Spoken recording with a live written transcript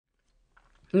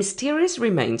Mysterious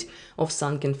remains of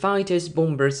sunken fighters,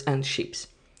 bombers and ships.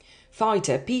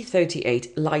 Fighter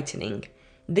P38 Lightning.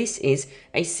 This is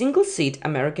a single-seat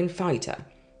American fighter.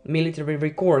 Military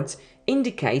records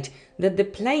indicate that the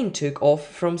plane took off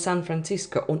from San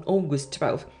Francisco on August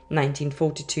 12,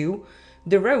 1942.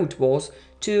 The route was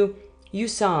to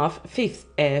USAAF 5th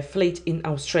Air Fleet in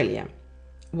Australia.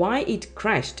 Why it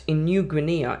crashed in New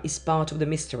Guinea is part of the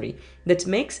mystery that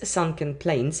makes sunken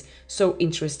planes so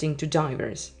interesting to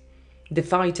divers. The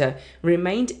fighter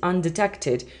remained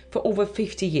undetected for over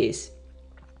 50 years.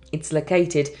 It's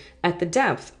located at the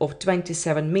depth of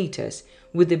 27 meters,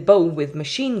 with a bow with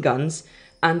machine guns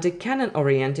and a cannon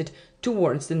oriented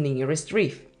towards the nearest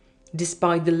reef.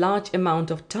 Despite the large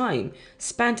amount of time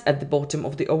spent at the bottom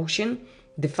of the ocean,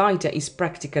 the fighter is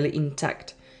practically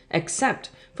intact, except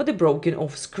for the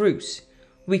broken-off screws,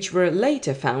 which were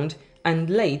later found and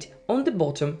laid on the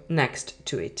bottom next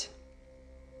to it.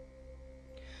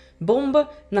 Bomber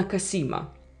Nakajima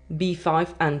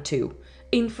B5N2.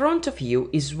 In front of you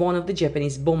is one of the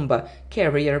Japanese bomber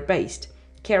carrier-based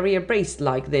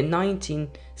like the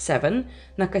 1907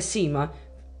 Nakajima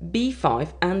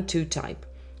B5N2 type,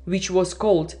 which was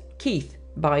called Keith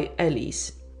by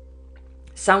Ellis.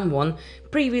 Someone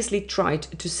previously tried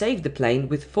to save the plane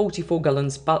with 44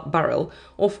 gallons barrel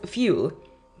of fuel,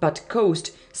 but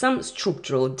caused some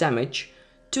structural damage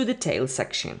to the tail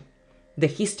section. The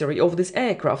history of this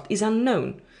aircraft is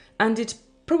unknown, and it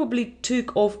probably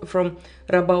took off from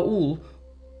Rabaul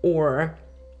or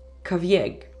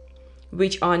Kavieg,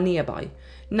 which are nearby.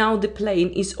 Now the plane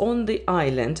is on the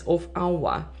island of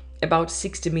Awa, about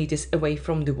 60 meters away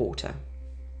from the water.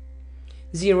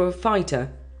 Zero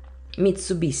fighter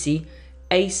Mitsubishi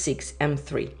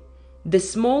A6M3. The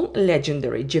small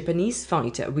legendary Japanese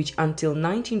fighter, which until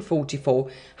 1944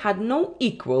 had no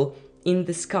equal in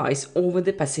the skies over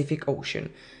the Pacific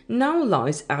Ocean, now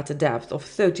lies at a depth of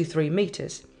 33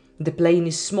 meters. The plane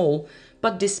is small,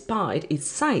 but despite its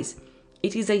size,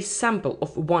 it is a sample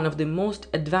of one of the most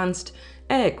advanced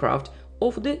aircraft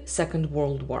of the Second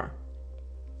World War.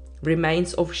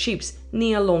 Remains of ships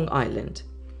near Long Island.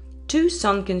 2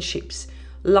 sunken ships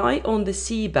lie on the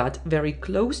seabed very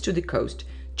close to the coast,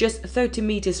 just 30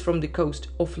 meters from the coast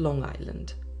of Long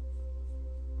Island.